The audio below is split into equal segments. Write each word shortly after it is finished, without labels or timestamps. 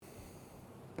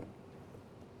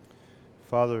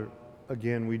Father,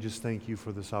 again, we just thank you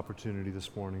for this opportunity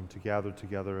this morning to gather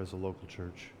together as a local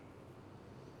church.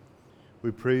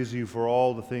 We praise you for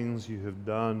all the things you have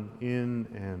done in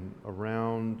and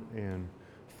around and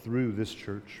through this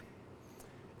church.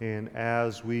 And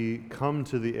as we come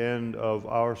to the end of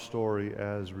our story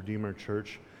as Redeemer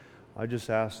Church, I just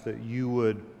ask that you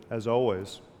would, as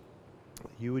always,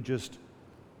 you would just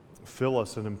fill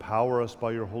us and empower us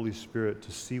by your Holy Spirit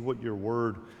to see what your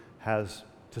word has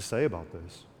to say about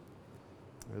this.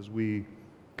 As we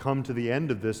come to the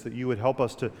end of this, that you would help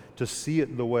us to see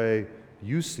it the way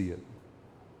you see it,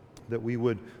 that we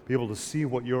would be able to see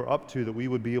what you're up to, that we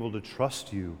would be able to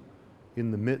trust you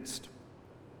in the midst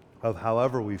of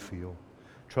however we feel,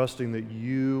 trusting that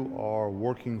you are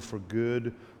working for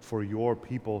good for your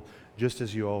people, just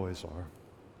as you always are.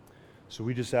 So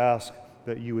we just ask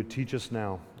that you would teach us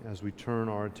now as we turn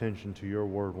our attention to your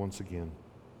word once again.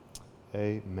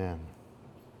 Amen.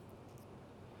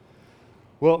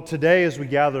 Well, today as we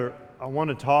gather, I want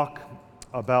to talk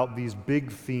about these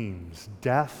big themes: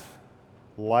 death,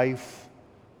 life,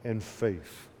 and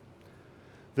faith.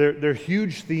 They're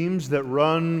huge themes that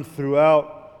run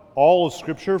throughout all of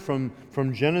Scripture, from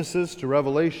Genesis to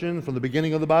Revelation, from the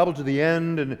beginning of the Bible to the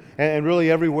end, and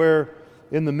really everywhere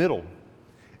in the middle.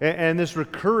 And this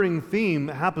recurring theme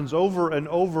happens over and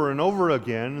over and over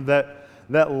again,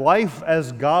 that life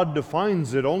as God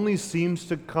defines it only seems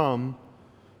to come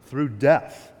through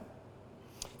death.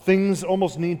 Things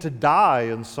almost need to die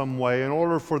in some way in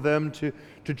order for them to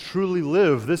truly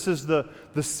live. This is the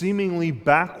seemingly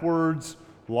backwards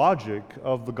logic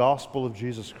of the gospel of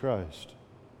Jesus Christ.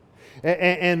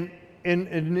 And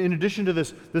in addition to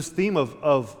this theme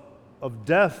of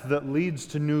death that leads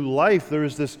to new life, there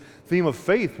is this theme of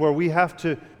faith where we have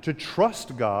to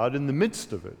trust God in the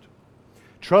midst of it.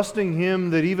 Trusting Him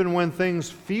that even when things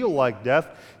feel like death,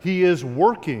 He is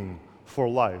working for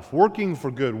life, working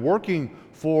for good, working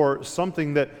for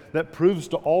something that proves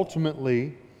to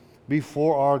ultimately be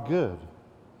for our good.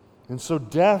 And so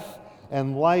death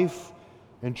and life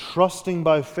and trusting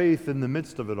by faith in the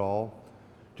midst of it all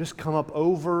just come up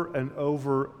over and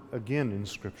over again in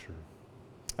Scripture.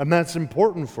 And that's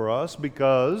important for us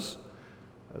because,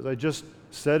 as I just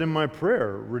said in my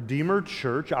prayer, Redeemer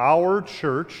Church, our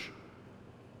church,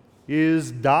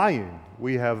 is dying.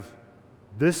 We have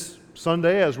this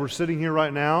Sunday as we're sitting here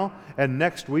right now, and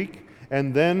next week,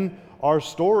 and then our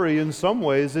story in some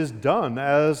ways is done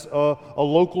as a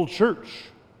local church.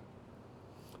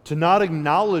 To not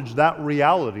acknowledge that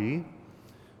reality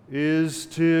is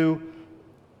to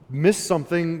miss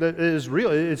something that is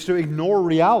real. It's to ignore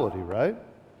reality, right?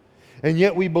 And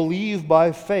yet we believe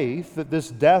by faith that this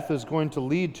death is going to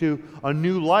lead to a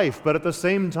new life. But at the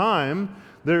same time,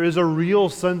 there is a real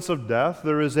sense of death.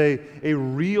 There is a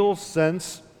real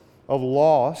sense of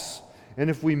loss. And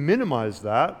if we minimize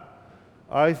that,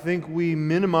 I think we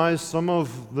minimize some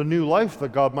of the new life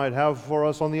that God might have for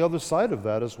us on the other side of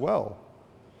that as well.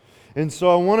 And so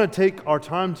I want to take our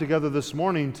time together this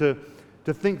morning to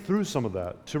think through some of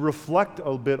that, to reflect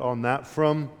a bit on that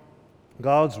from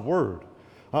God's Word.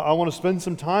 I want to spend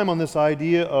some time on this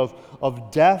idea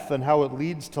of death and how it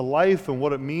leads to life and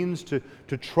what it means to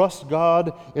trust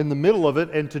God in the middle of it.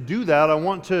 And to do that, I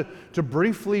want to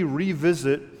briefly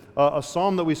revisit a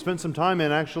psalm that we spent some time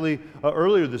in actually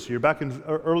earlier this year, back in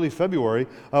early February,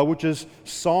 which is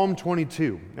Psalm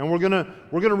 22. And we're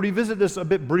gonna revisit this a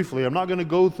bit briefly. I'm not going to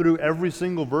go through every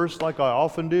single verse like I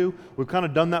often do. We've kind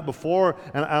of done that before,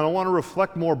 and I want to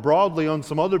reflect more broadly on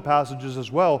some other passages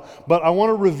as well. But I want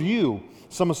to review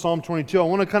some of Psalm 22. I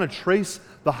want to kind of trace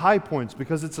the high points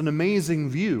because it's an amazing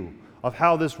view of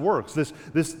how this works,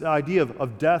 this idea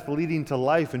of death leading to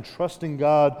life and trusting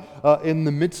God in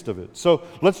the midst of it. So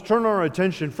let's turn our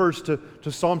attention first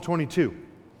to Psalm 22.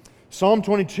 Psalm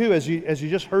 22, as you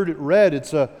just heard it read,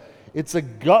 it's a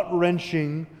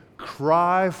gut-wrenching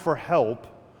cry for help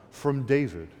from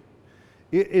David.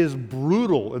 It is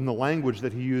brutal in the language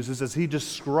that he uses as he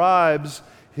describes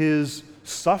his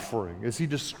suffering, as he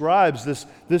describes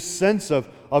this sense of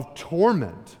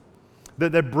torment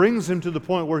that brings him to the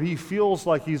point where he feels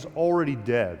like he's already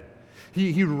dead.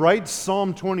 He writes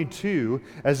Psalm 22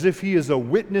 as if he is a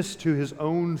witness to his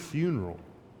own funeral.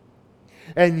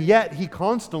 And yet he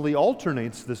constantly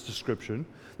alternates this description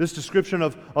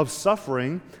of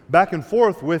suffering back and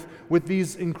forth with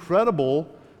these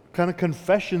incredible kind of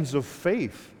confessions of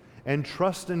faith and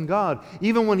trust in God.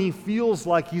 Even when he feels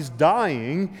like he's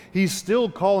dying, he's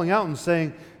still calling out and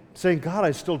saying, God,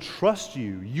 I still trust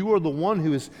you. You are the one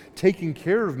who is taking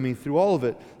care of me through all of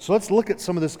it. So let's look at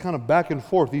some of this kind of back and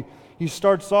forth. He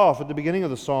starts off at the beginning of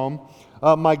the psalm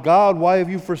My God, why have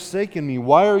you forsaken me?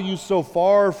 Why are you so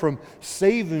far from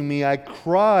saving me? I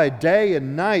cry day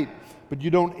and night, but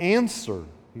you don't answer,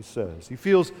 he says. He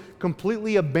feels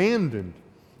completely abandoned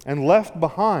and left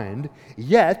behind.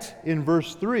 Yet, in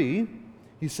verse 3,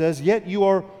 he says, yet you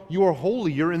are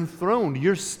holy, you're enthroned,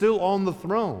 you're still on the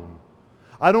throne.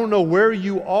 I don't know where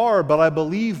you are, but I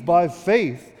believe by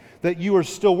faith that you are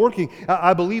still working.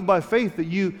 I believe by faith that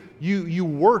you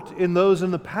worked in those in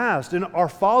the past, and our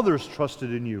fathers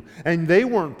trusted in you, and they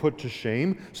weren't put to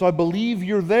shame, so I believe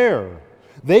you're there.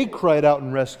 They cried out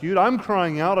and rescued. I'm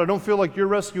crying out. I don't feel like you're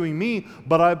rescuing me,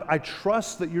 but I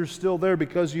trust that you're still there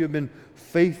because you have been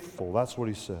faithful. That's what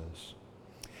he says.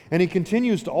 And he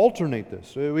continues to alternate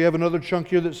this. We have another chunk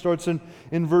here that starts in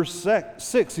verse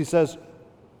 6. He says,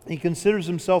 he considers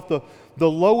himself the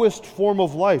lowest form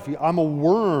of life. I'm a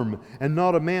worm and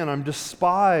not a man. I'm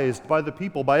despised by the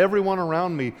people, by everyone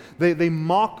around me. They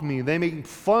mock me. They make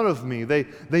fun of me.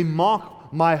 They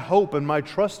mock my hope and my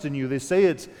trust in you. They say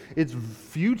it's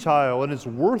futile and it's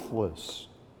worthless.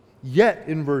 Yet,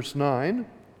 in verse 9,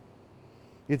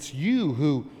 it's you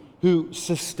who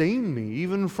sustained me,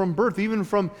 even from birth, even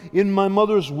from in my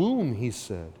mother's womb, he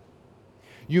said.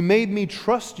 You made me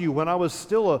trust you when I was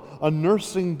still a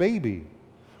nursing baby.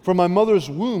 From my mother's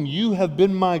womb, you have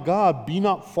been my God. Be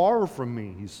not far from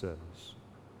me, he says.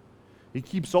 He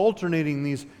keeps alternating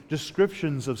these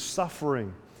descriptions of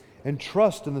suffering and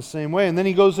trust in the same way. And then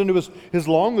he goes into his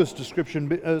longest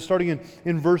description, starting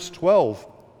in verse 12,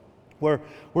 where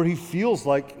he feels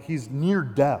like he's near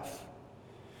death.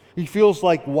 He feels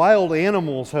like wild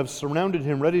animals have surrounded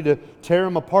him, ready to tear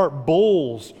him apart.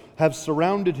 Bulls have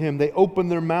surrounded him. They open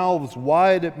their mouths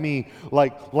wide at me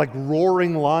like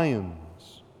roaring lions.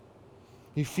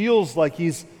 He feels like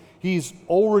he's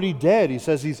already dead. He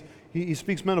says he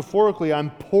speaks metaphorically.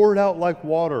 I'm poured out like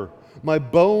water. My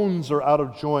bones are out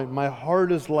of joint. My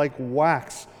heart is like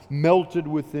wax melted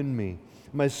within me.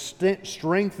 My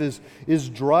strength is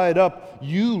dried up.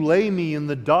 You lay me in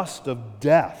the dust of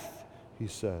death, he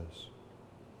says.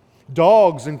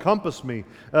 Dogs encompass me.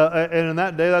 And in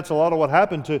that day, that's a lot of what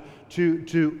happened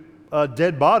to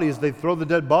dead bodies. They'd throw the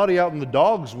dead body out and the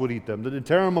dogs would eat them. They'd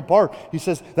tear them apart. He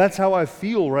says, that's how I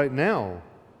feel right now.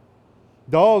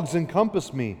 Dogs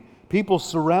encompass me. People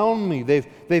surround me.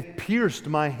 They've pierced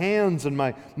my hands and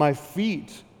my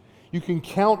feet. You can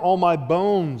count all my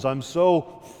bones. I'm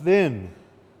so thin.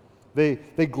 They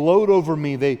gloat over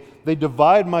me. They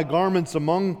divide my garments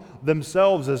among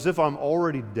themselves as if I'm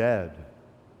already dead.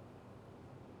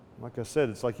 Like I said,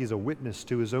 it's like he's a witness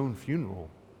to his own funeral.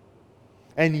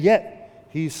 And yet,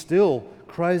 he still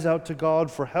cries out to God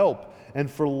for help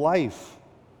and for life.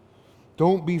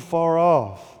 Don't be far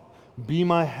off. Be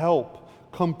my help.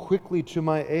 Come quickly to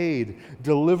my aid.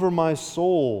 Deliver my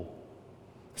soul.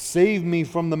 Save me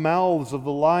from the mouths of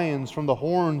the lions, from the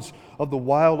horns of the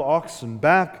wild oxen.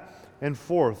 Back and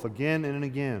forth, again and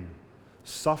again.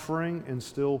 Suffering and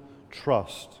still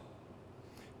trust.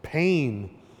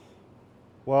 Pain,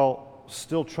 while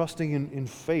still trusting in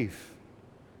faith.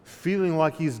 Feeling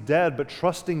like he's dead, but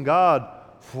trusting God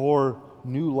for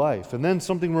new life. And then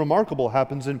something remarkable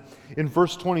happens in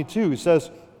verse 22. He says,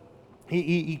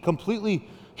 he completely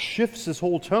shifts his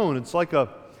whole tone. It's like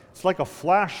a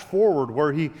flash forward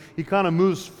where he kind of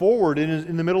moves forward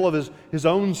in the middle of his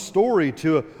own story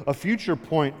to a future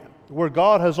point where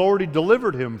God has already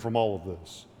delivered him from all of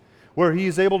this. Where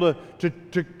he's able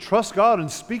to trust God and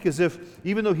speak as if,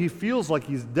 even though he feels like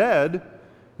he's dead,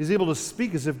 he's able to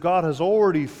speak as if God has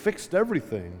already fixed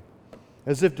everything,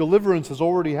 as if deliverance has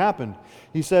already happened.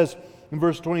 He says in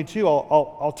verse 22,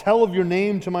 I'll tell of your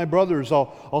name to my brothers.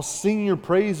 I'll sing your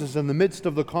praises in the midst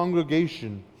of the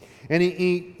congregation. And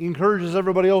he encourages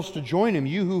everybody else to join him.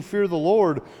 You who fear the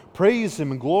Lord, praise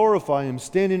him and glorify him.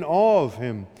 Stand in awe of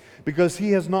him, because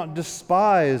he has not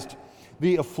despised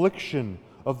the affliction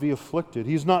of the afflicted.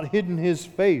 He's not hidden his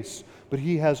face, but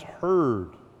he has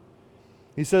heard.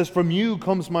 He says, from you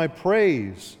comes my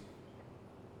praise.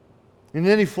 And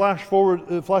then he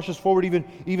flashes forward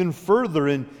even further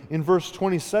in verse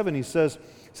 27. He says,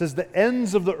 the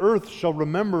ends of the earth shall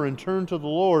remember and turn to the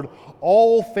Lord.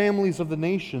 All families of the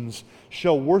nations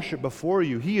shall worship before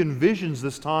you. He envisions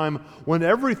this time when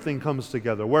everything comes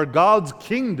together, where God's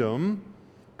kingdom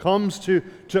comes to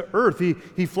earth.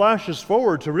 He flashes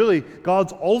forward to really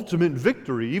God's ultimate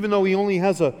victory, even though he only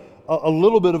has a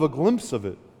little bit of a glimpse of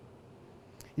it.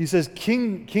 He says,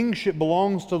 kingship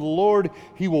belongs to the Lord.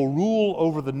 He will rule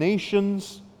over the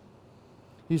nations.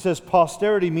 He says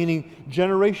posterity, meaning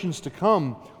generations to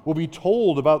come, will be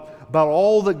told about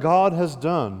all that God has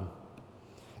done.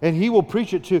 And he will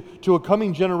preach it to a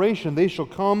coming generation. They shall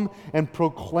come and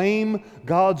proclaim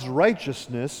God's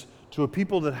righteousness to a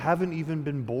people that haven't even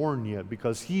been born yet,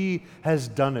 because he has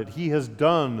done it. He has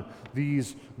done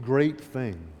these great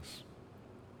things.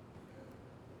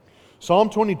 Psalm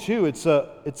 22, it's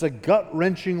a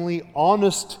gut-wrenchingly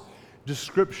honest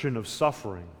description of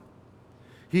suffering.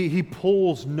 He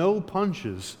pulls no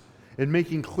punches in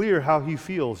making clear how he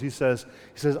feels. He says,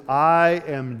 I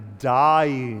am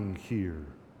dying here,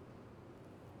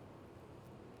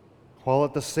 while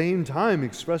at the same time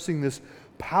expressing this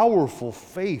powerful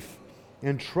faith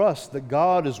and trust that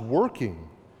God is working,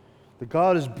 that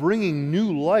God is bringing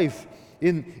new life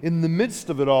in the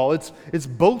midst of it all. It's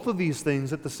both of these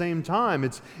things at the same time.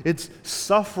 It's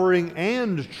suffering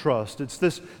and trust. It's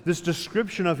this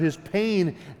description of his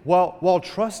pain while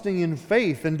trusting in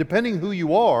faith. And depending who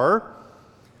you are,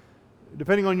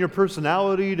 depending on your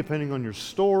personality, depending on your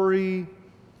story,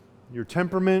 your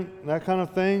temperament, that kind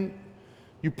of thing,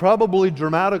 you probably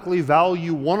dramatically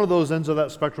value one of those ends of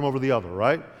that spectrum over the other,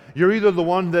 right? You're either the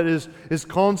one that is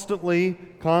constantly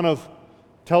kind of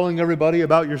telling everybody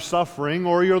about your suffering,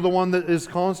 or you're the one that is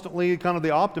constantly kind of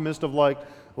the optimist of like,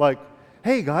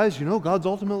 hey guys, God's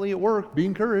ultimately at work. Be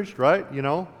encouraged, right?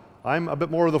 I'm a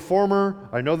bit more of the former.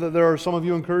 I know that there are some of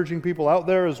you encouraging people out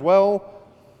there as well.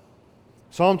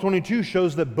 Psalm 22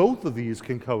 shows that both of these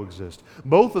can coexist.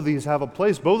 Both of these have a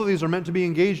place. Both of these are meant to be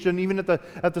engaged in even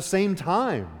at the same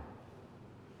time.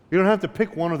 You don't have to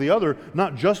pick one or the other,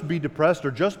 not just be depressed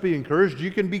or just be encouraged.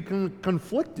 You can be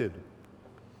conflicted.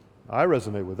 I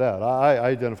resonate with that. I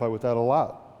identify with that a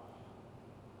lot.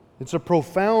 It's a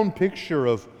profound picture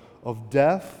of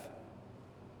death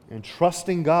and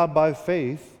trusting God by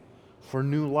faith for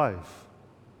new life.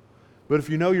 But if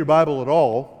you know your Bible at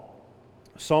all,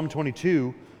 Psalm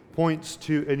 22 points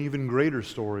to an even greater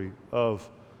story of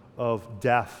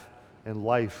death and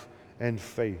life and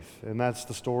faith, and that's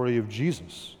the story of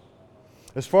Jesus.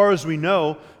 As far as we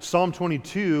know, Psalm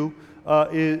 22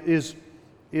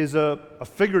 is a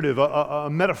figurative, a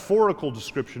metaphorical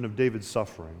description of David's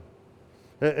suffering.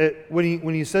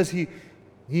 When he says he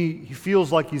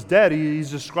feels like he's dead, he's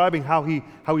describing how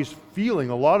he's feeling.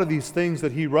 A lot of these things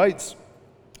that he writes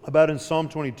about in Psalm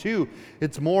 22,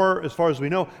 it's more, as far as we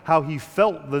know, how he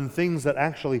felt than things that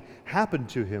actually happened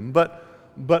to him. But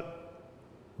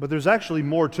there's actually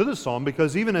more to the psalm,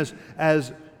 because even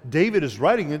as David is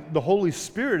writing it, the Holy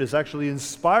Spirit is actually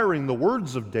inspiring the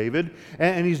words of David,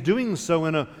 and he's doing so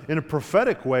in a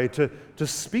prophetic way to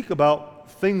speak about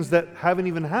things that haven't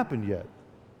even happened yet,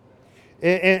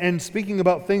 and speaking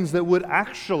about things that would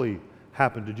actually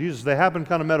happen to Jesus. They happen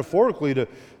kind of metaphorically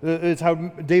it's how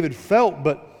David felt,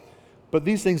 but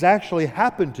these things actually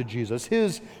happened to Jesus.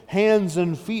 His hands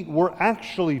and feet were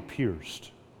actually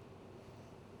pierced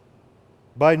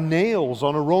by nails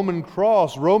on a Roman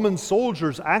cross. Roman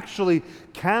soldiers actually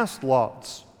cast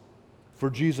lots for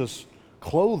Jesus'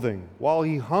 clothing while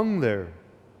he hung there.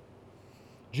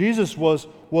 Jesus was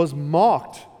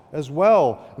mocked as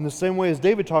well, in the same way as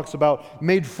David talks about,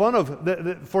 made fun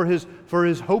of for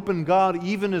his hope in God,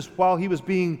 even as while he was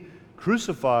being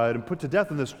crucified and put to death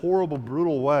in this horrible,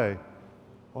 brutal way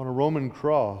on a Roman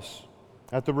cross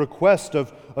at the request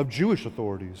of Jewish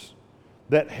authorities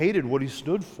that hated what he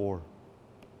stood for.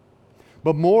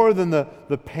 But more than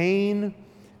the pain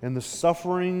and the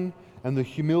suffering and the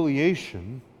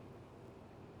humiliation,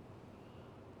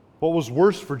 what was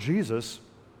worse for Jesus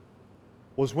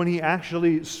was when he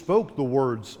actually spoke the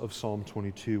words of Psalm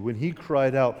 22, when he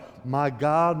cried out, my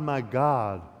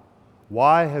God,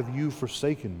 why have you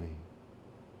forsaken me?"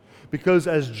 Because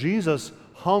as Jesus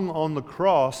hung on the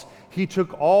cross, he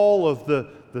took all of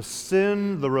the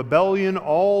sin, the rebellion,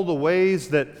 all the ways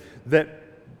that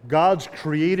God's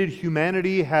created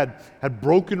humanity had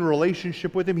broken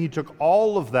relationship with him. He took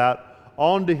all of that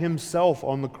onto himself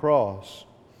on the cross.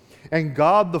 And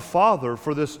God the Father,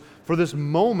 for this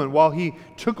moment, while he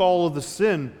took all of the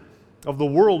sin of the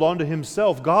world onto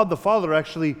himself, God the Father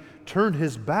actually turned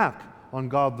his back on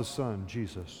God the Son,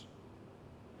 Jesus.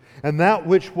 And that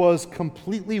which was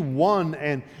completely one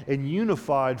and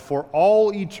unified for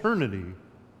all eternity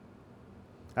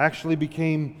actually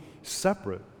became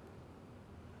separate.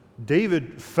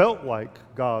 David felt like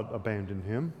God abandoned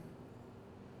him,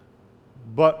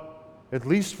 but at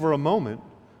least for a moment,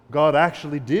 God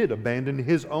actually did abandon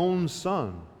his own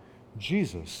Son,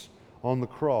 Jesus, on the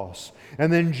cross.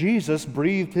 And then Jesus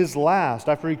breathed his last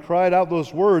after he cried out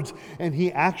those words, and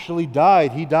he actually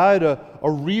died. He died a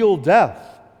real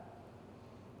death.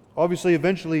 Obviously,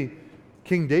 eventually,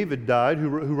 King David died, who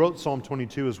wrote Psalm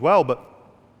 22 as well, but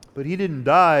But he didn't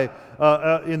die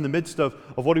in the midst of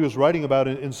what he was writing about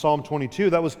in Psalm 22.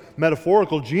 That was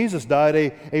metaphorical. Jesus died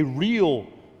a real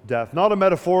death, not a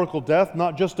metaphorical death,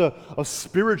 not just a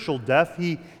spiritual death.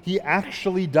 He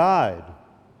actually died.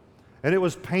 And it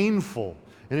was painful,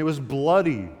 and it was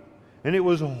bloody, and it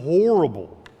was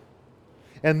horrible.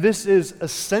 And this is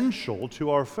essential to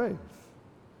our faith.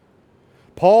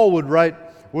 Paul would write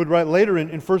later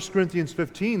in 1 Corinthians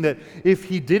 15 that if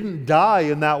he didn't die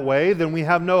in that way, then we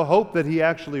have no hope that he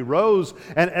actually rose,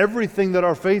 and everything that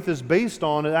our faith is based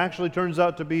on, it actually turns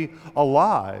out to be a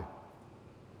lie.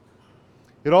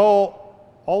 All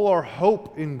our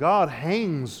hope in God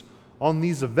hangs on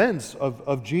these events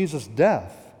of Jesus'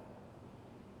 death.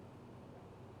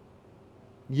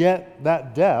 Yet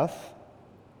that death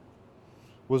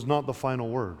was not the final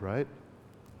word, right?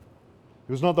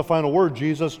 It was not the final word.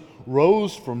 Jesus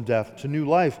rose from death to new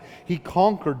life. He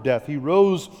conquered death. He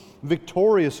rose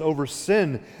victorious over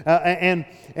sin.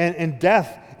 And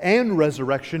death and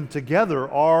resurrection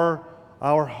together are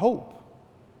our hope.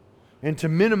 And to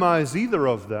minimize either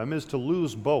of them is to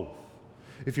lose both.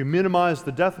 If you minimize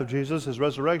the death of Jesus, his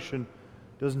resurrection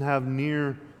doesn't have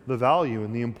near the value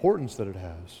and the importance that it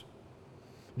has.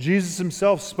 Jesus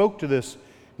himself spoke to this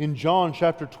in John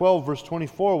chapter 12, verse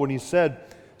 24, when he said,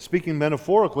 speaking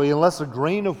metaphorically, unless a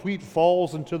grain of wheat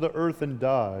falls into the earth and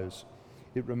dies,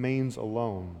 it remains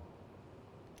alone.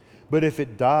 But if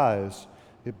it dies,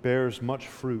 it bears much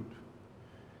fruit.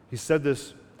 He said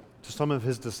this to some of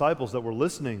his disciples that were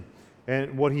listening.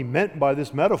 And what he meant by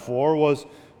this metaphor was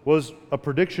a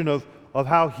prediction of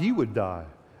how he would die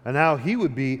and how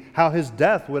his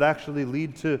death would actually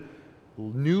lead to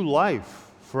new life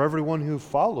for everyone who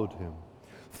followed him.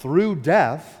 Through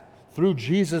death, through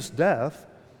Jesus' death,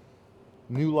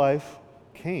 new life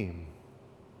came.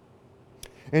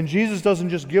 And Jesus doesn't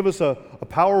just give us a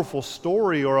powerful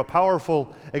story or a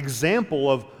powerful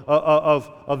example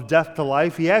of death to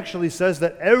life. He actually says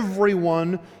that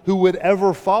everyone who would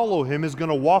ever follow him is going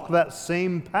to walk that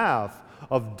same path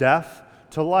of death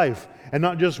to life. And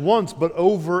not just once, but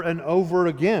over and over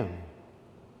again.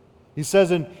 He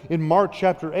says in Mark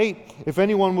chapter 8, if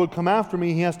anyone would come after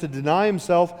me, he has to deny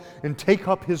himself and take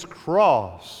up his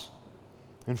cross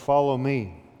and follow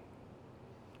me.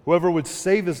 Whoever would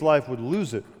save his life would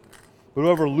lose it, but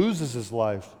whoever loses his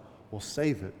life will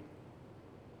save it.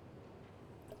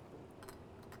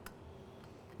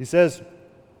 He says,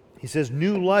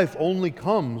 new life only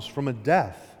comes from a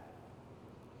death.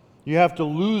 You have to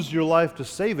lose your life to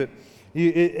save it.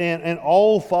 And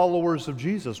all followers of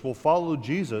Jesus will follow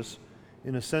Jesus,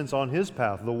 in a sense, on his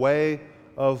path, the way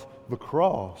of the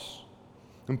cross.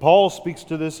 And Paul speaks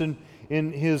to this in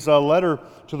his letter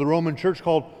to the Roman church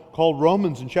called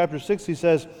Romans. In chapter 6, he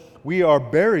says, we are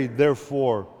buried,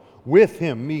 therefore, with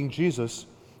him, meaning Jesus,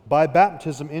 by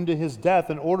baptism into his death,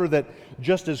 in order that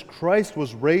just as Christ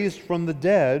was raised from the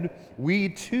dead, we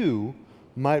too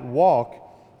might walk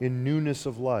in newness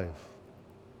of life.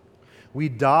 We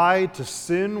die to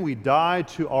sin, we die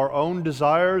to our own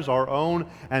desires, our own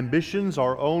ambitions,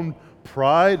 our own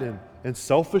pride and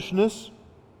selfishness,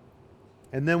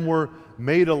 and then we're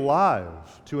made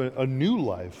alive to a new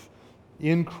life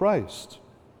in Christ.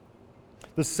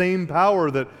 The same power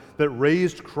that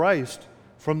raised Christ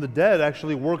from the dead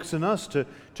actually works in us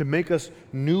to make us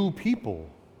new people.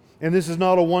 And this is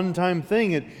not a one-time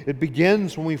thing. It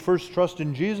begins when we first trust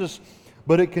in Jesus,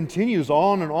 but it continues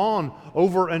on and on,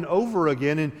 over and over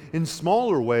again in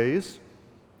smaller ways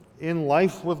in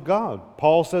life with God.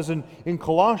 Paul says in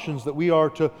Colossians that we are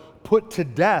to put to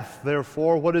death,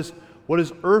 therefore, what is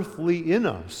earthly in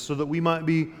us, so that we might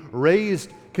be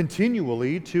raised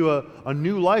continually to a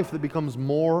new life that becomes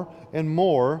more and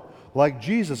more like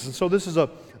Jesus. And so this is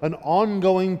an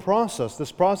ongoing process,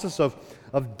 this process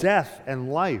of death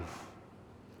and life.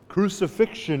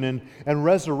 Crucifixion and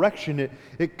resurrection,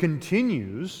 it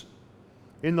continues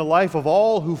in the life of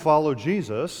all who follow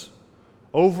Jesus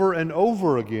over and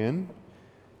over again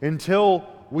until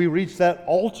we reach that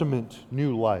ultimate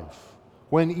new life,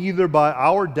 when either by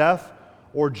our death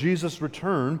or Jesus'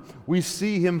 return, we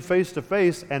see him face to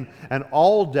face, and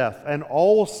all death and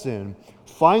all sin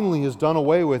finally is done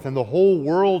away with, and the whole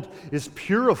world is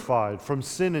purified from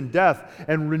sin and death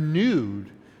and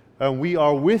renewed, and we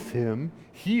are with him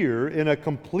here in a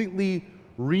completely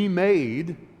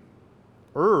remade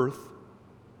earth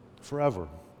forever.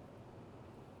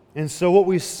 And so what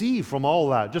we see from all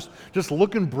that, just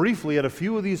looking briefly at a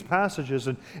few of these passages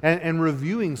and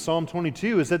reviewing Psalm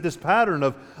 22, is that this pattern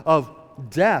of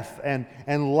death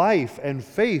and life and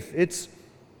faith,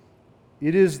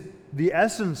 it is the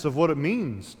essence of what it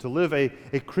means to live a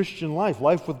Christian life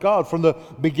with God. From the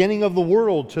beginning of the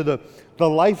world to the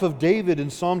life of David in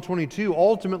Psalm 22,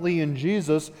 ultimately in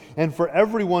Jesus, and for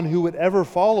everyone who would ever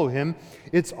follow him,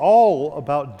 it's all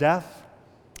about death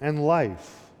and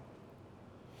life.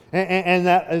 And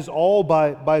that is all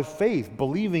by faith,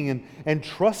 believing and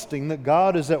trusting that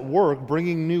God is at work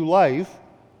bringing new life,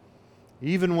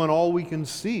 even when all we can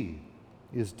see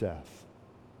is death.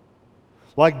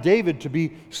 Like David, to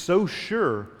be so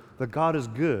sure that God is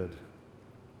good,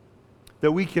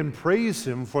 that we can praise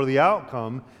Him for the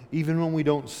outcome even when we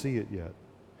don't see it yet.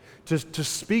 To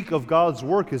speak of God's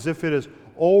work as if it has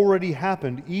already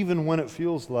happened, even when it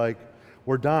feels like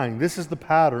we're dying. This is the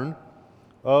pattern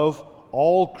of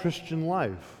all Christian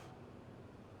life.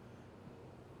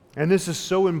 And this is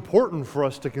so important for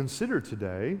us to consider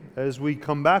today as we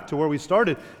come back to where we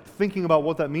started, thinking about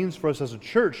what that means for us as a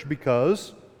church,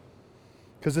 because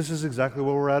this is exactly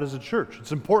where we're at as a church.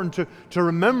 It's important to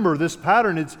remember this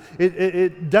pattern.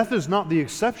 Death is not the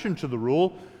exception to the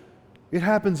rule. It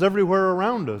happens everywhere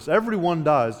around us. Everyone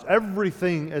dies.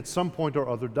 Everything at some point or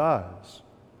other dies.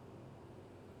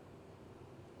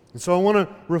 And so I want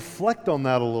to reflect on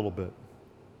that a little bit.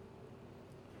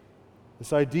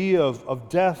 This idea of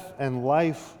death and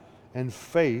life and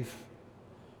faith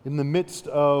in the midst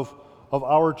of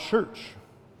our church.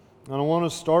 And I want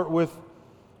to start with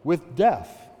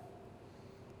death.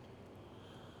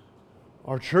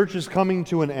 Our church is coming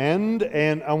to an end,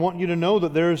 and I want you to know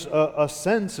that there's a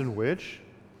sense in which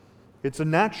it's a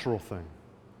natural thing.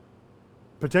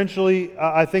 Potentially,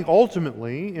 I think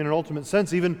ultimately, in an ultimate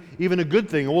sense, even a good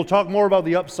thing. And we'll talk more about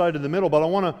the upside in the middle, but I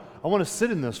want to sit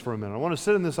in this for a minute. I want to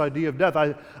sit in this idea of death.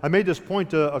 I made this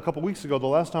point a couple weeks ago, the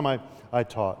last time I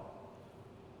taught,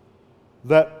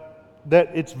 that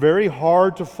it's very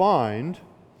hard to find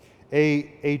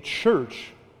a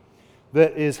church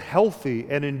that is healthy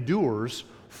and endures,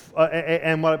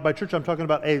 and by church I'm talking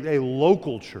about a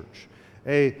local church,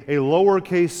 a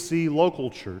lowercase c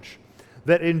local church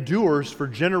that endures for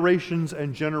generations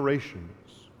and generations.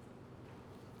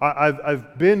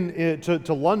 I've been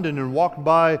to London and walked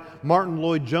by Martin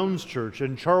Lloyd-Jones Church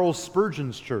and Charles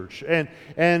Spurgeon's church,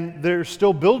 and there's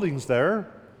still buildings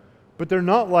there, but they're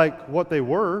not like what they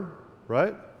were,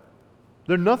 right?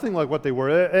 They're nothing like what they were.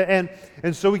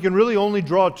 And so we can really only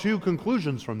draw two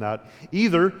conclusions from that.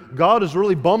 Either God is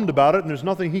really bummed about it and there's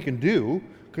nothing He can do,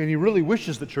 and He really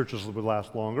wishes that churches would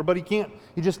last longer, but He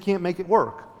just can't make it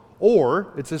work.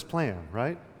 Or it's His plan,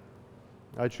 right?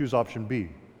 I choose option B.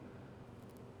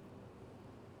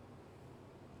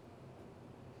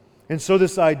 And so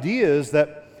this idea is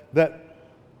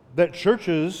that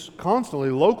churches constantly,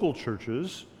 local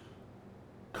churches,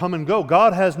 come and go.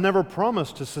 God has never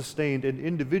promised to sustain an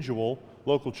individual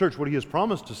local church. What He has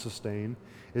promised to sustain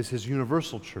is His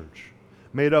universal church,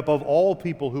 made up of all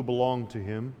people who belong to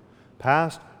Him,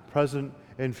 past, present,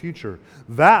 and future.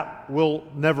 That will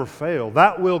never fail.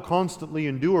 That will constantly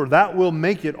endure. That will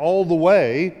make it all the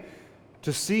way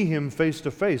to see Him face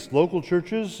to face. Local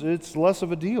churches, it's less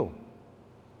of a deal.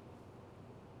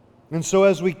 And so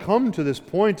as we come to this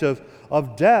point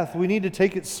of death, we need to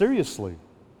take it seriously.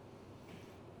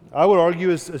 I would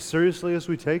argue as seriously as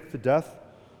we take the death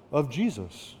of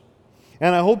Jesus.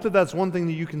 And I hope that that's one thing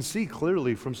that you can see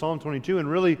clearly from Psalm 22 and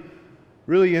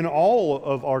really in all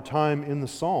of our time in the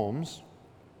Psalms.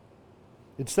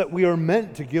 It's that we are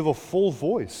meant to give a full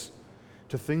voice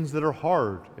to things that are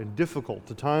hard and difficult,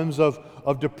 to times of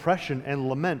depression and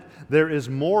lament. There is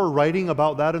more writing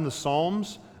about that in the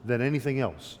Psalms than anything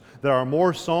else. There are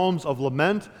more psalms of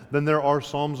lament than there are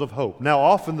psalms of hope. Now,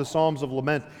 often the psalms of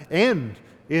lament end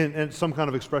in some kind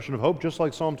of expression of hope, just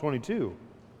like Psalm 22.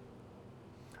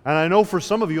 And I know for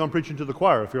some of you, I'm preaching to the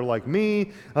choir. If you're like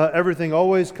me, everything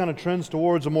always kind of trends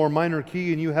towards a more minor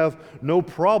key, and you have no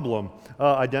problem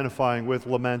identifying with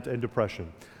lament and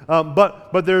depression.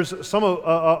 But there's some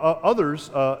others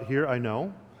here, I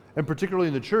know, and particularly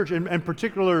in the church, and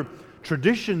particular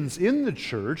traditions in the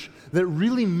church that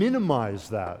really minimize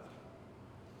that.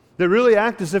 They really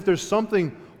act as if there's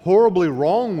something horribly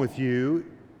wrong with you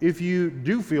if you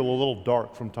do feel a little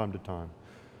dark from time to time.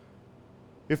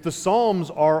 If the Psalms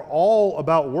are all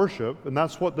about worship, and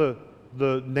that's what the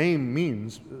name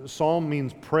means, Psalm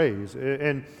means praise,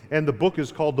 and the book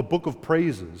is called the Book of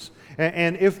Praises.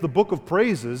 And if the Book of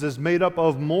Praises is made up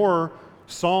of more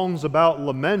songs about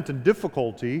lament and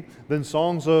difficulty than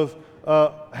songs of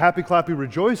happy, clappy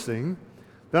rejoicing,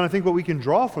 then I think what we can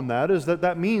draw from that is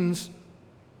that means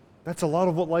that's a lot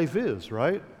of what life is,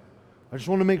 right? I just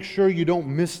want to make sure you don't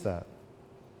miss that.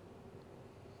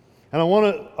 And I want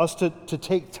us to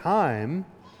take time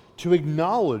to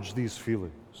acknowledge these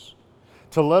feelings,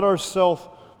 to let ourselves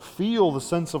feel the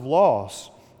sense of loss,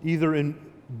 either in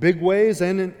big ways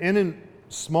and in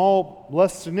small,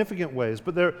 less significant ways.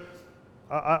 But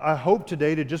I hope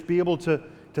today to just be able to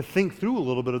think through a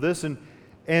little bit of this and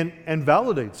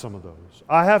validate some of those.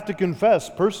 I have to confess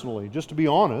personally, just to be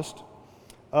honest,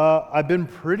 I've been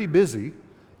pretty busy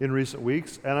in recent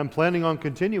weeks, and I'm planning on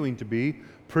continuing to be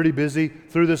pretty busy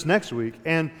through this next week.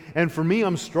 And for me,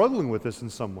 I'm struggling with this in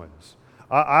some ways.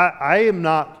 I am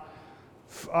not.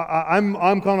 I'm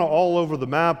kind of all over the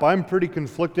map. I'm pretty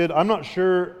conflicted. I'm not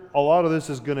sure a lot of this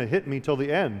is going to hit me till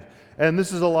the end. And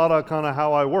this is a lot of kind of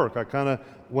how I work. I kind of,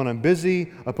 when I'm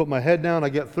busy, I put my head down, I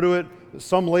get through it.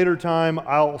 Some later time,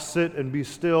 I'll sit and be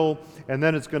still, and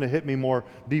then it's going to hit me more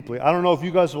deeply. I don't know if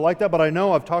you guys are like that, but I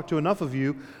know I've talked to enough of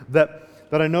you that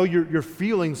I know you're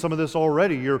feeling some of this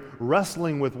already. You're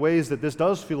wrestling with ways that this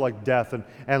does feel like death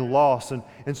and loss.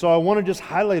 And so I want to just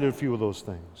highlight a few of those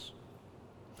things.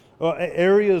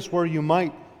 Areas where you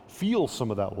might feel some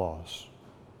of that loss.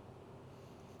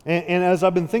 And as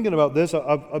I've been thinking about this,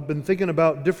 I've been thinking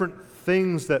about different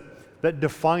things that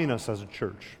define us as a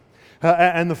church.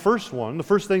 And the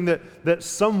first thing that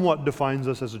somewhat defines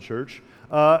us as a church,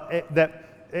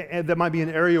 that might be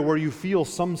an area where you feel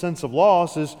some sense of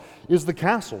loss, is the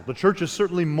castle. The church is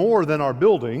certainly more than our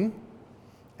building,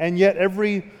 and yet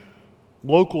every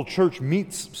local church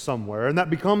meets somewhere, and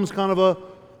that becomes kind of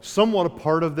somewhat a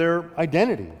part of their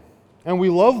identity. And we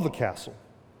love the castle.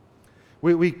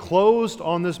 We closed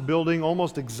on this building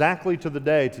almost exactly to the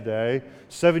day today,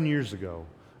 7 years ago.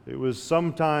 It was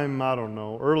sometime, I don't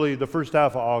know, early, the first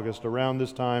half of August, around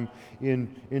this time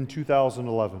in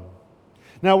 2011.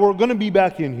 Now, we're going to be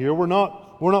back in here. We're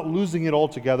not losing it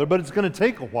altogether, but it's going to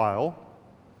take a while.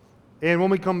 And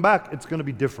when we come back, it's going to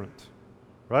be different,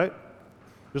 right?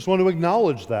 Just want to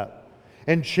acknowledge that.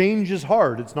 And change is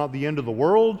hard. It's not the end of the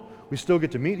world. We still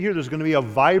get to meet here. There's going to be a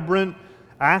vibrant,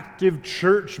 active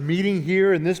church meeting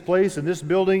here in this place, in this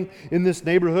building, in this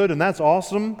neighborhood, and that's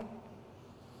awesome.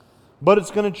 But it's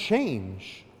going to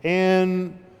change.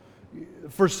 And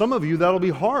for some of you, that'll be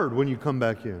hard when you come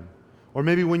back in. Or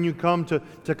maybe when you come to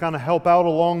kind of help out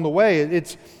along the way.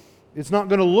 It's not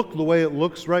going to look the way it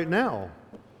looks right now.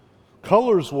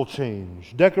 Colors will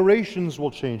change. Decorations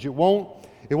will change. It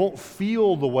won't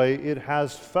feel the way it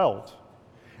has felt.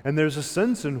 And there's a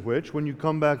sense in which, when you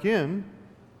come back in,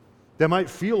 that might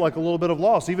feel like a little bit of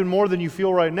loss, even more than you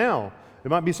feel right now. It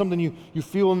might be something you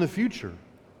feel in the future.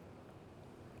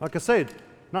 Like I say, it's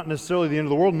not necessarily the end of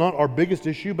the world, not our biggest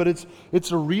issue, but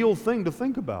it's a real thing to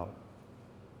think about.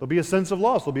 There'll be a sense of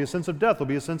loss. There'll be a sense of death. There'll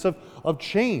be a sense of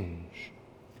change.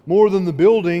 More than the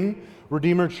building,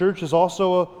 Redeemer Church is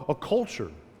also a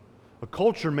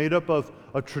culture made up of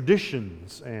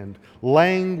traditions and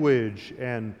language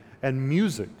and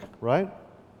music, right?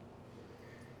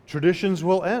 Traditions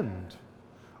will end.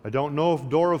 I don't know if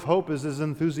Door of Hope is as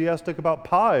enthusiastic about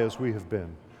pie as we have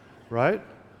been, right?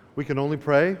 We can only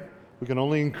pray. We can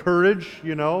only encourage,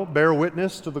 bear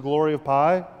witness to the glory of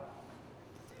pie.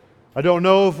 I don't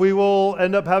know if we will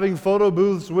end up having photo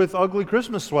booths with ugly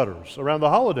Christmas sweaters around the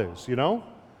holidays,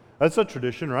 That's a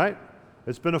tradition, right?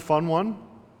 It's been a fun one.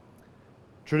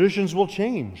 Traditions will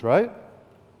change, right?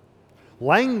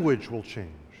 Language will change.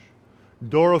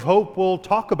 Door of Hope will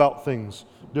talk about things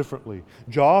differently.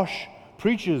 Josh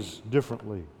preaches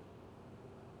differently.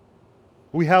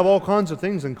 We have all kinds of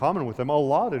things in common with them, a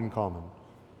lot in common.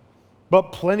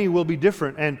 But plenty will be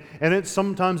different, and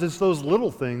sometimes it's those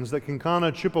little things that can kind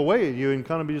of chip away at you and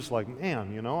kind of be just like,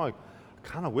 man, I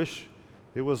kind of wish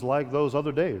it was like those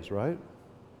other days, right?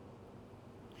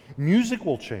 Music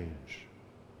will change.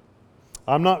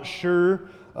 I'm not sure,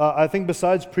 I think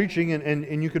besides preaching,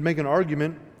 and you could make an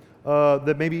argument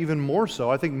that maybe even more so,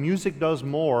 I think music does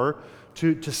more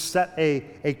to set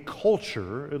a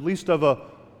culture, at least of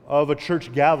a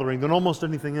church gathering, than almost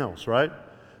anything else, right?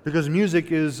 Because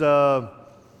music is,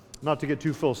 not to get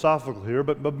too philosophical here,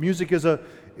 but music is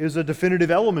a definitive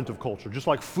element of culture, just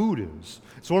like food is.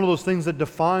 It's one of those things that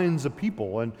defines a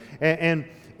people and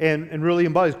really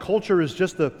embodies. Culture is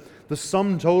just the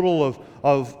sum total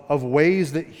of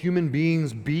ways that human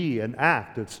beings be and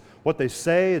act. It's what they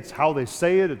say, it's how they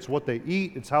say it, it's what they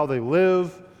eat, it's how they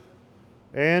live,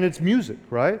 and it's music,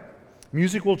 right?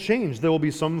 Music will change. There will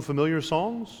be some familiar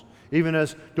songs. Even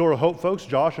as Door of Hope folks,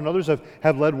 Josh and others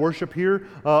have led worship here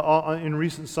in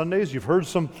recent Sundays. You've heard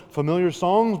some familiar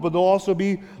songs, but there'll also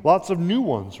be lots of new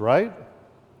ones, right?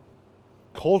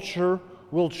 Culture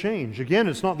will change. Again,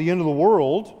 it's not the end of the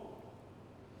world,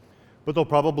 but there'll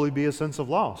probably be a sense of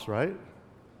loss, right?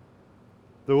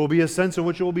 There will be a sense in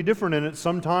which it will be different, and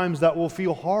sometimes that will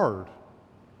feel hard.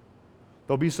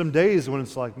 There'll be some days when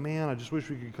it's like, man, I just wish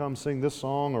we could come sing this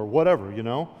song or whatever,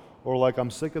 or like, I'm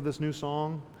sick of this new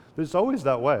song. It's always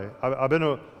that way. I've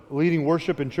been leading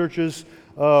worship in churches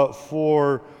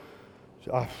for,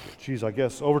 I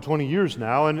guess over 20 years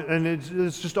now, and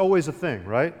it's just always a thing,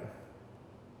 right?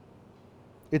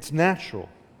 It's natural.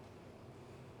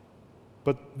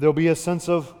 But there'll be a sense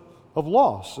of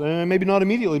loss, and maybe not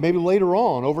immediately, maybe later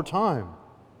on, over time.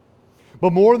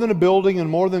 But more than a building and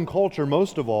more than culture,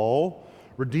 most of all,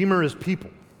 Redeemer is people,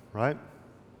 right?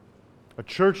 A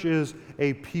church is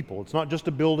a people. It's not just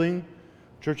a building.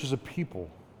 A church is a people.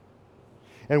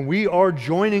 And we are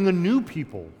joining a new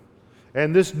people.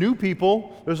 And this new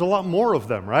people, there's a lot more of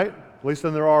them, right? At least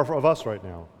than there are of us right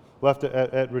now, left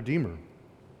at Redeemer.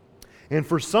 And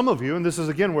for some of you, and this is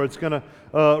again where it's going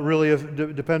to really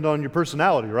depend on your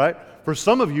personality, right? For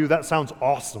some of you, that sounds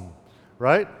awesome,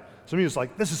 right? Some of you, it's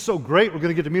like, this is so great, we're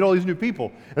going to get to meet all these new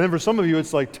people. And then for some of you,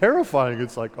 it's like terrifying.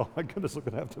 It's like, oh my goodness, I'm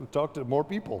going to have to talk to more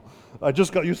people. I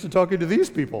just got used to talking to these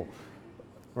people,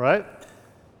 right?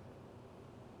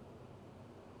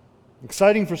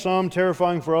 Exciting for some,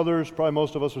 terrifying for others. Probably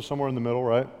most of us are somewhere in the middle,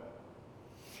 right?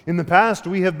 In the past,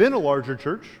 we have been a larger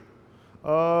church,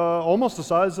 almost the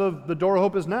size of the Door of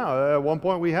Hope is now. At one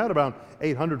point, we had about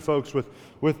 800 folks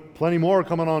with plenty more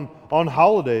coming on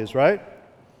holidays, right?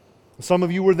 Some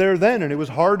of you were there then, and it was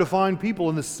hard to find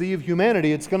people in the sea of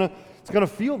humanity. It's gonna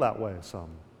feel that way. Some.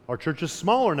 Our church is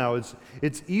smaller now.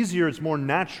 It's easier. It's more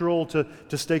natural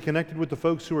to stay connected with the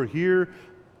folks who are here.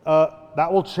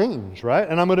 That will change, right?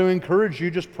 And I'm going to encourage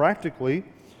you just practically,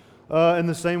 in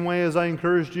the same way as I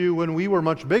encouraged you when we were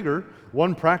much bigger.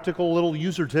 One practical little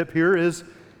user tip here is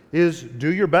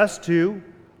do your best to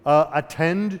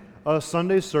attend a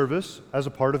Sunday service as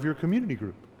a part of your community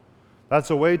group. That's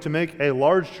a way to make a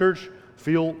large church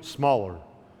feel smaller.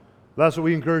 That's what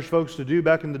we encouraged folks to do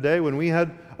back in the day when we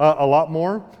had a lot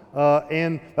more,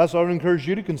 and that's what I would encourage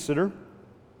you to consider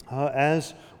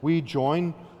as we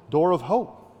join Door of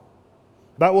Hope.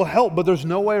 That will help, but there's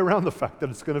no way around the fact that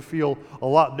it's going to feel a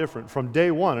lot different from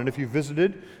day one. And if you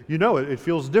visited, you know it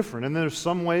feels different. And there's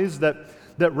some ways that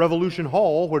Revolution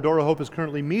Hall, where Door of Hope is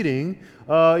currently meeting,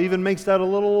 even makes that a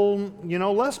little,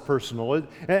 less personal.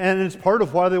 And it's part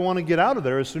of why they want to get out of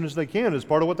there as soon as they can. It's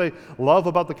part of what they love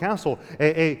about the castle.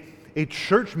 A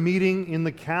church meeting in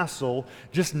the castle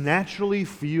just naturally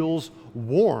feels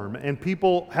warm, and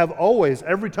people have always,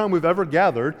 every time we've ever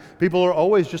gathered, people are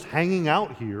always just hanging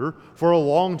out here for a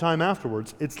long time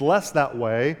afterwards. It's less that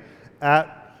way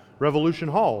at Revolution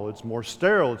Hall. It's more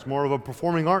sterile. It's more of a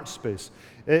performing arts space.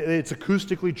 It's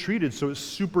acoustically treated, so it's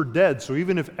super dead. So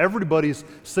even if everybody's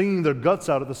singing their guts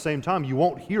out at the same time, you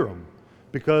won't hear them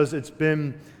because it's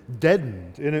been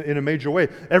deadened in a major way.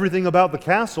 Everything about the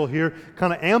castle here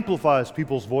kind of amplifies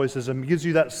people's voices and gives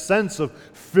you that sense of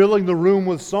filling the room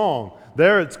with song.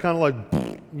 There, it's kind of like,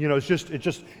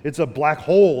 it's a black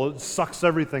hole. It sucks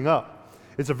everything up.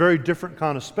 It's a very different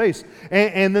kind of space.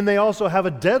 And then they also have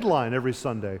a deadline every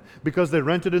Sunday because they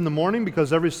rent it in the morning,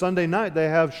 because every Sunday night they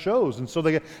have shows. And so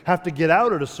they have to get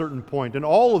out at a certain point. And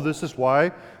all of this is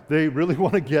why they really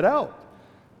want to get out,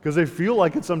 because they feel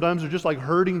like it sometimes are just like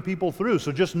herding people through.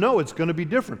 So just know it's going to be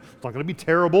different. It's not going to be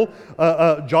terrible.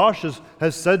 Josh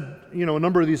has said, a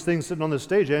number of these things sitting on this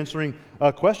stage, answering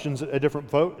questions at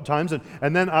different times.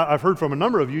 And then I've heard from a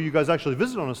number of you guys actually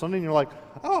visit on a Sunday, and you're like,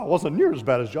 oh, it wasn't near as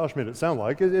bad as Josh made it sound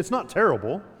like. It's not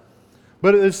terrible.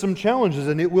 But there's some challenges,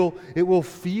 and it will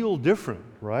feel different,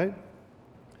 right?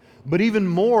 But even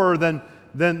more than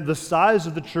the size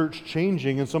of the church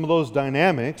changing and some of those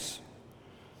dynamics,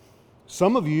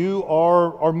 some of you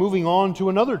are moving on to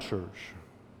another church,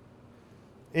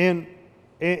 and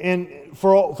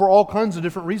for all kinds of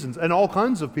different reasons, and all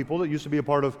kinds of people that used to be a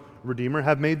part of Redeemer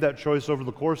have made that choice over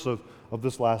the course of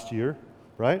this last year,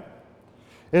 right?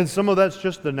 And some of that's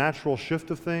just the natural shift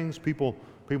of things. People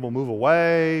move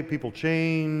away, people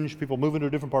change, people move into a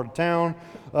different part of town.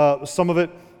 Some of it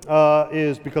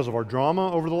is because of our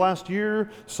drama over the last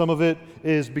year. Some of it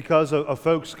is because of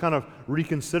folks kind of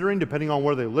reconsidering, depending on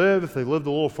where they live. If they lived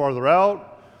a little farther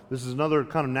out, this is another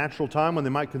kind of natural time when they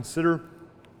might consider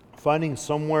finding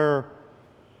somewhere,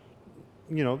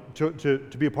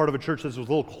 to be a part of a church that's a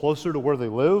little closer to where they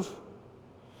live.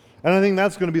 And I think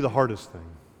that's going to be the hardest thing.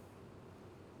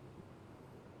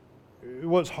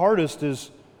 What's hardest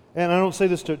is, and I don't say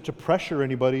this to pressure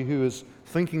anybody who is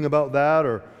thinking about that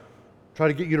or try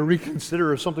to get you to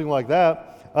reconsider or something like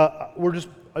that. I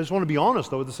just want to be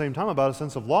honest, though, at the same time about a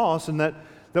sense of loss, and that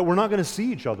we're not going to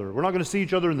see each other. We're not going to see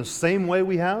each other in the same way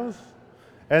we have,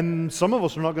 and some of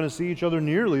us are not going to see each other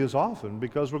nearly as often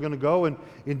because we're going to go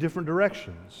in different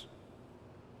directions.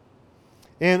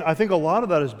 And I think a lot of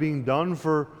that is being done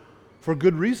for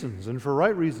good reasons and for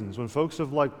right reasons when folks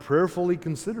have prayerfully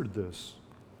considered this.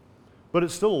 But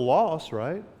it's still a loss,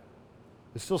 right?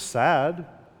 It's still sad.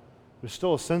 There's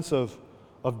still a sense of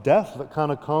death that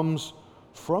kind of comes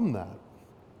from that.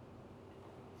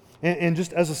 And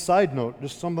just as a side note,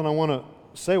 just something I want to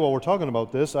say while we're talking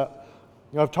about this,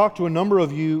 I've talked to a number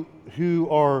of you who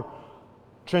are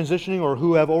transitioning or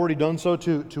who have already done so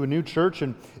to a new church,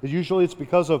 and usually it's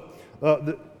because of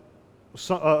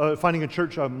finding a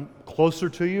church closer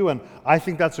to you, and I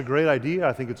think that's a great idea.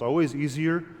 I think it's always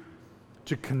easier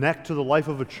to connect to the life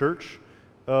of a church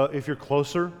if you're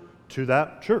closer to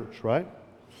that church, right?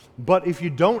 But if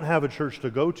you don't have a church to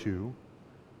go to,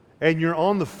 and you're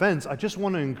on the fence, I just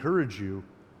want to encourage you,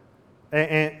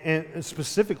 and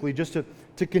specifically just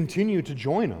to continue to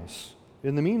join us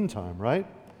in the meantime, right?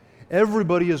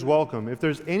 Everybody is welcome. If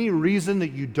there's any reason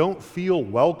that you don't feel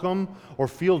welcome or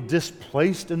feel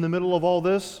displaced in the middle of all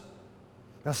this,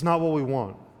 that's not what we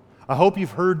want. I hope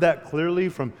you've heard that clearly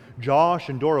from Josh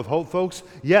and Door of Hope folks.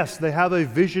 Yes, they have a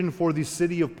vision for the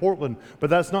city of Portland, but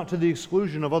that's not to the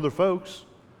exclusion of other folks.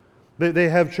 They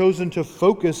have chosen to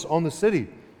focus on the city.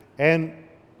 And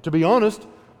to be honest,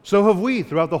 so have we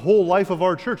throughout the whole life of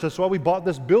our church. That's why we bought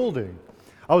this building.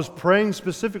 I was praying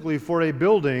specifically for a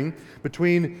building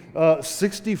between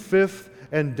 65th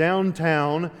and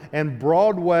Downtown and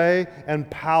Broadway and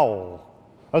Powell.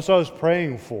 That's what I was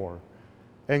praying for.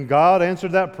 And God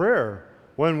answered that prayer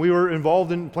when we were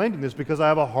involved in planting this, because I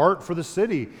have a heart for the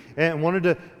city and wanted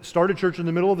to start a church in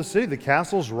the middle of the city. The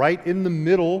castle's right in the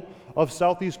middle of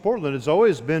Southeast Portland. It's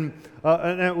always been,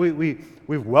 and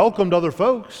we've welcomed other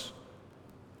folks,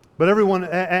 but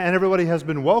everybody has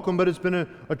been welcome, but it's been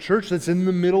a church that's in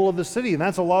the middle of the city, and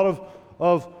that's a lot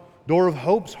of Door of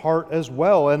Hope's heart as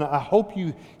well. And I hope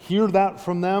you hear that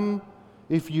from them.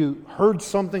 If you heard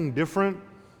something different,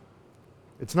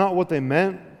 it's not what they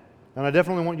meant, and I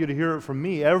definitely want you to hear it from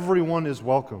me. Everyone is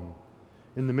welcome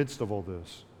in the midst of all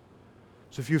this.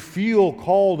 So if you feel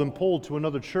called and pulled to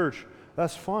another church,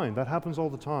 that's fine. That happens all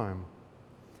the time.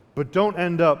 But don't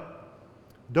end up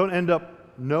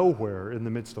nowhere in the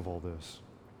midst of all this.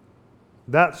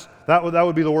 That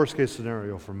would be the worst case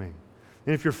scenario for me.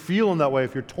 And if you're feeling that way,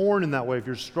 if you're torn in that way, if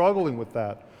you're struggling with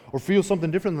that, or feel something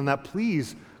different than that,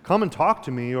 please come and talk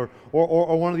to me or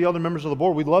one of the other members of the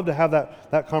board. We'd love to have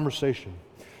that conversation.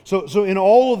 So in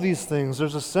all of these things,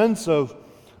 there's a sense of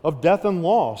death and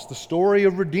loss. The story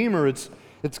of Redeemer, it's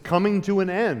coming to an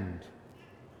end.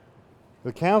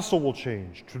 The castle will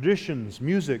change. Traditions,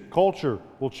 music, culture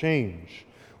will change.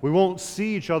 We won't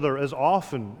see each other as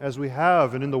often as we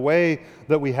have and in the way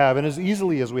that we have and as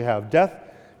easily as we have.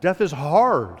 Death is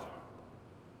hard.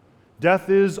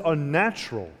 Death is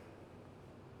unnatural.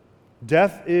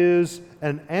 Death is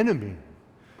an enemy.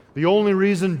 The only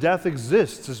reason death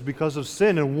exists is because of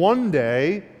sin, and one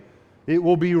day it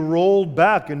will be rolled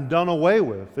back and done away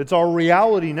with. It's our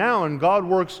reality now, and God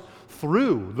works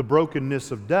through the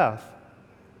brokenness of death.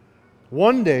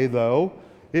 One day, though,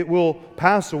 it will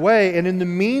pass away, and in the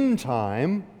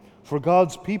meantime, for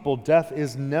God's people, death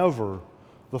is never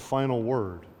the final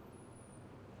word.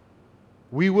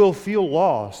 We will feel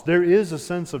lost. There is a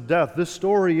sense of death. This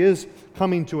story is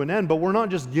coming to an end, but we're not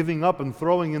just giving up and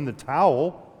throwing in the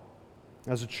towel.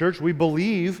 As a church, we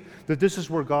believe that this is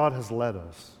where God has led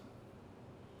us.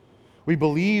 We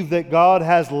believe that God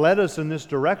has led us in this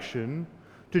direction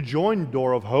to join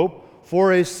Door of Hope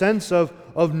for a sense of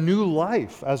new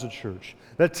life as a church.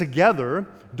 That together,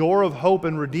 Door of Hope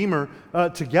and Redeemer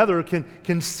together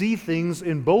can see things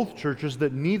in both churches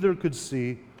that neither could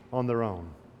see on their own.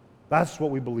 That's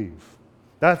what we believe.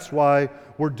 That's why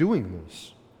we're doing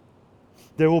this.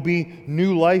 There will be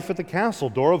new life at the castle.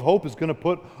 Door of Hope is going to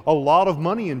put a lot of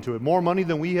money into it, more money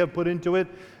than we have put into it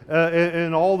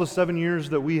in all the 7 years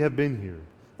that we have been here.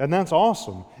 And that's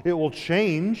awesome. It will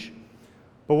change,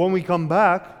 but when we come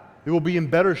back, it will be in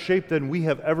better shape than we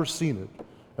have ever seen it.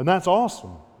 And that's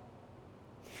awesome.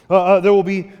 There will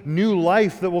be new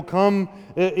life that will come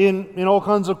in all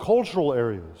kinds of cultural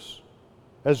areas.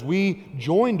 As we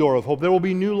join Door of Hope, there will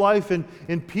be new life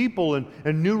in people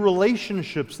and new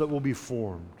relationships that will be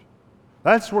formed.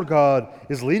 That's where God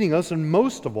is leading us, and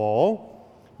most of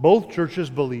all, both churches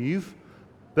believe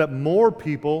that more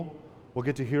people will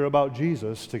get to hear about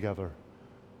Jesus together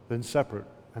than separate.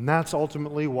 And that's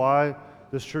ultimately why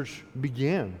this church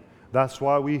began. That's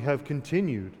why we have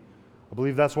continued. I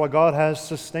believe that's why God has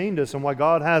sustained us and why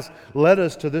God has led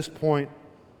us to this point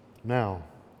now.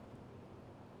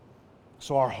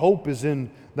 So our hope is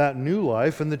in that new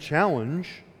life, and the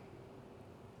challenge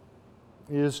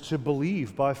is to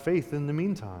believe by faith in the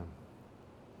meantime.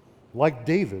 like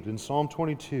David in Psalm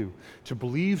 22, to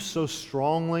believe so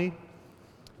strongly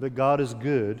that God is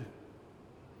good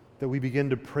that we begin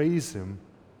to praise Him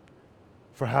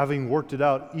for having worked it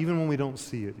out even when we don't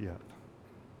see it yet.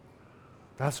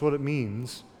 That's what it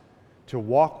means to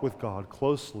walk with God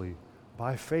closely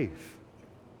by faith,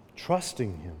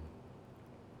 trusting Him.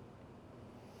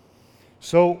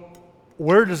 So,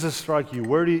 where does this strike you?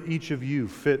 Where do each of you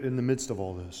fit in the midst of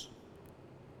all this?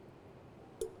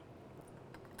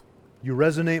 You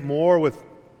resonate more with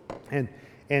and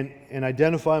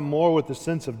identify more with the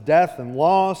sense of death and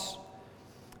loss?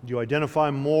 Do you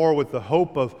identify more with the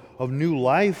hope of new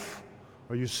life?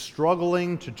 Are you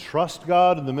struggling to trust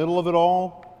God in the middle of it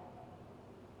all?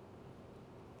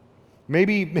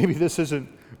 Maybe this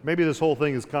whole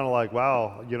thing is kind of like,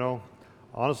 wow,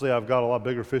 honestly, I've got a lot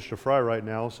bigger fish to fry right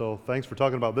now, so thanks for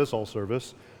talking about this all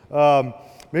service.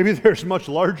 Maybe there's much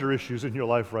larger issues in your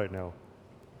life right now.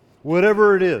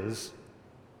 Whatever it is,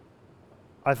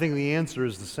 I think the answer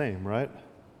is the same, right?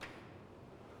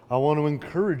 I want to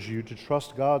encourage you to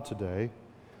trust God today,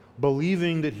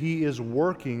 believing that He is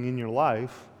working in your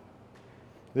life,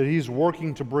 that He's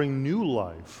working to bring new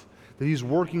life, that He's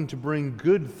working to bring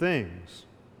good things,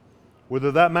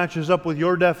 whether that matches up with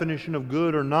your definition of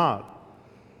good or not,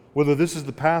 whether this is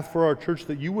the path for our church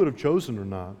that you would have chosen or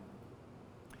not.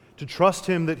 To trust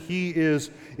Him that He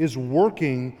is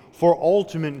working for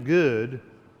ultimate good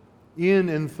in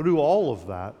and through all of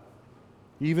that,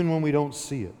 even when we don't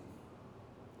see it,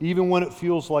 even when it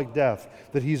feels like death,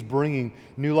 that He's bringing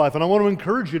new life. And I want to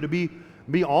encourage you to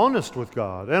be honest with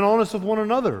God and honest with one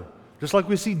another, just like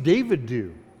we see David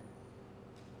do.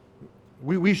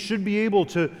 We should be able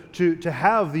to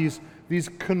have these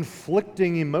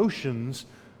conflicting emotions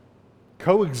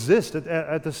coexist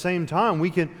at the same time. We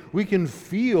can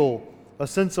feel a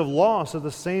sense of loss at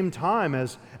the same time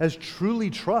as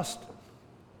truly trust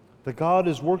that God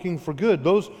is working for good.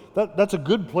 That's a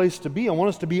good place to be. I want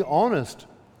us to be honest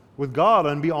with God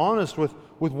and be honest with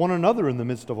one another in the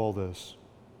midst of all this.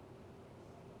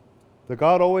 That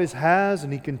God always has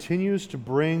and He continues to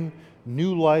bring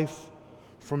new life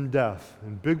from death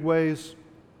in big ways,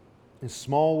 in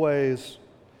small ways,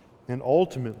 and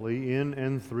ultimately in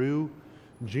and through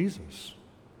Jesus.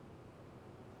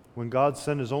 When God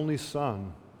sent His only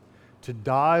Son to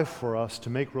die for us, to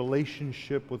make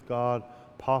relationship with God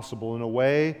possible in a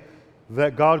way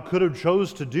that God could have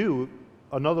chose to do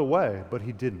another way, but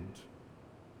He didn't.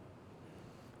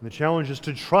 And the challenge is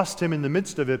to trust Him in the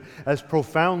midst of it as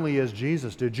profoundly as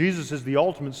Jesus did. Jesus is the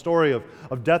ultimate story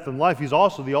of death and life. He's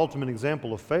also the ultimate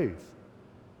example of faith.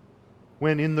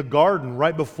 When in the garden,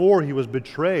 right before He was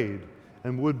betrayed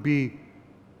and would be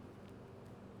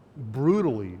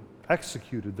brutally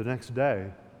executed the next day,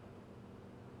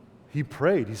 He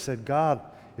prayed. He said, God,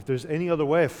 if there's any other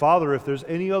way, Father, if there's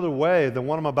any other way than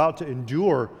what I'm about to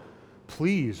endure,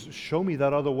 please show me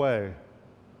that other way,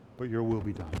 but your will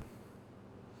be done.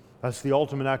 That's the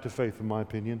ultimate act of faith, in my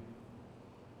opinion.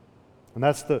 And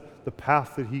that's the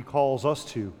path that He calls us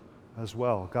to as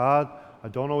well. God, I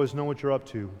don't always know what you're up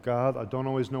to. God, I don't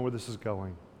always know where this is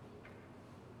going.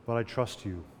 But I trust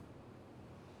you.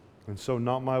 And so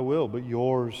not my will, but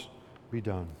yours be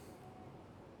done.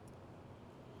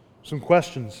 Some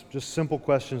questions, just simple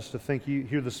questions to think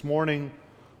here this morning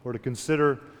or to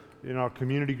consider in our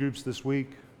community groups this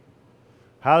week.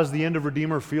 How does the end of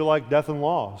Redeemer feel like death and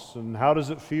loss? And how does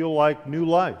it feel like new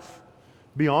life?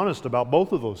 Be honest about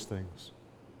both of those things.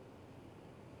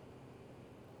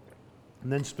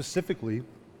 And then specifically,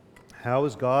 how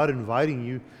is God inviting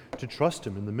you to trust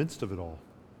Him in the midst of it all?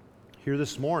 Here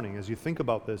this morning, as you think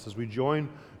about this, as we join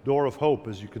Door of Hope,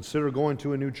 as you consider going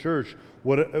to a new church,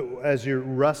 as you're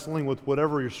wrestling with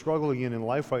whatever you're struggling in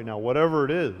life right now, whatever it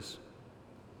is,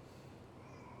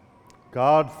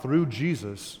 God, through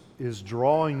Jesus, is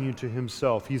drawing you to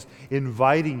Himself. He's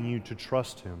inviting you to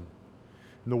trust Him.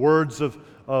 In the words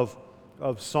of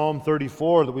Psalm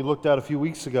 34 that we looked at a few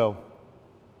weeks ago,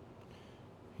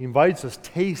 He invites us,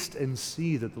 taste and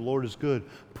see that the Lord is good.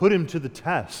 Put Him to the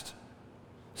test.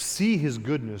 See His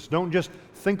goodness. Don't just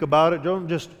think about it. Don't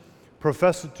just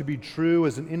profess it to be true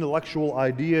as an intellectual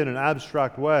idea in an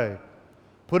abstract way.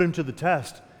 Put Him to the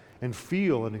test and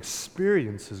feel and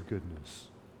experience His goodness.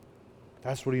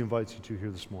 That's what He invites you to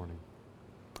here this morning.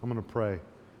 I'm going to pray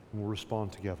and we'll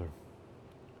respond together.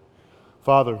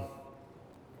 Father,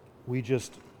 we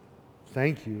just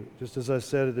thank You, just as I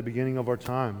said at the beginning of our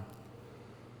time,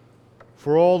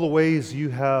 for all the ways You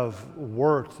have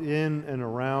worked in and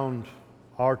around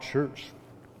our church.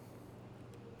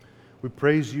 We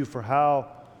praise You for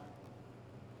how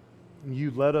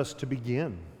You led us to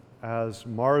begin as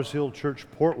Mars Hill Church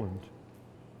Portland.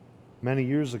 many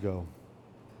years ago.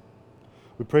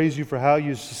 We praise you for how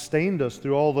you sustained us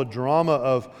through all the drama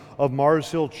of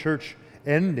Mars Hill Church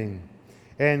ending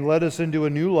and led us into a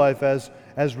new life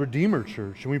as Redeemer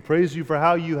Church. And we praise you for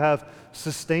how you have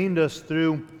sustained us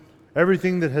through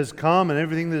everything that has come and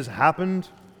everything that has happened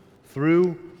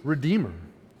through Redeemer.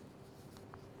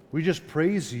 We just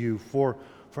praise you for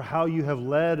how you have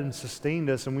led and sustained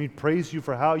us, and we praise you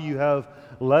for how you have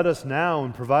led us now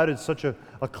and provided such a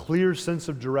clear sense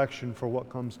of direction for what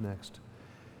comes next.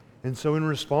 And so in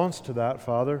response to that,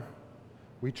 Father,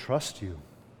 we trust you.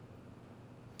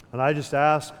 And I just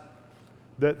ask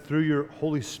that through your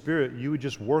Holy Spirit, you would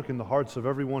just work in the hearts of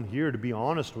everyone here to be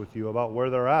honest with you about where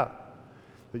they're at.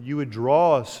 That you would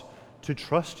draw us to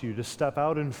trust you, to step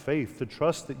out in faith, to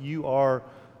trust that you are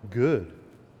good,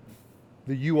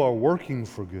 that you are working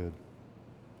for good,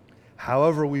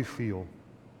 however we feel.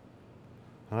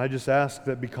 And I just ask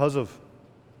that because of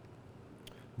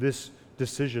this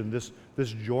decision, this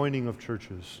joining of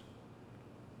churches,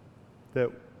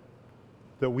 that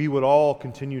we would all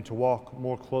continue to walk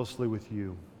more closely with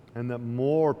you, and that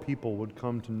more people would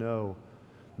come to know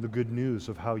the good news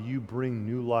of how you bring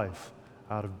new life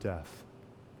out of death.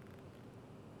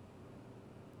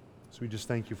 So we just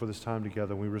thank you for this time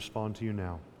together, and we respond to you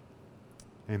now.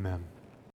 Amen.